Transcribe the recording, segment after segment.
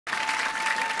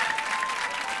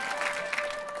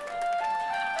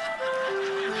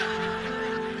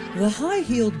The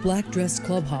high-heeled black-dressed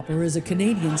clubhopper is a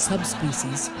Canadian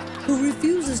subspecies who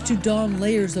refuses to don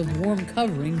layers of warm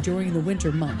covering during the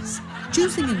winter months,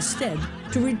 choosing instead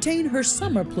to retain her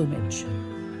summer plumage.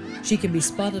 She can be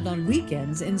spotted on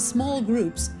weekends in small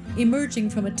groups emerging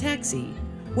from a taxi,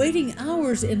 waiting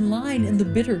hours in line in the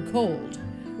bitter cold,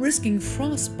 risking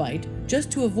frostbite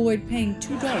just to avoid paying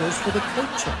 $2 for the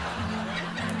coat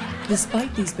check.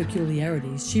 Despite these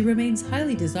peculiarities, she remains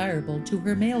highly desirable to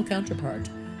her male counterpart,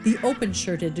 the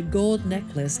open-shirted,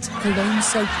 gold-necklaced,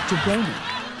 cologne-soaked jabroni.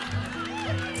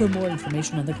 For more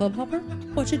information on the clubhopper,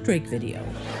 watch a Drake video.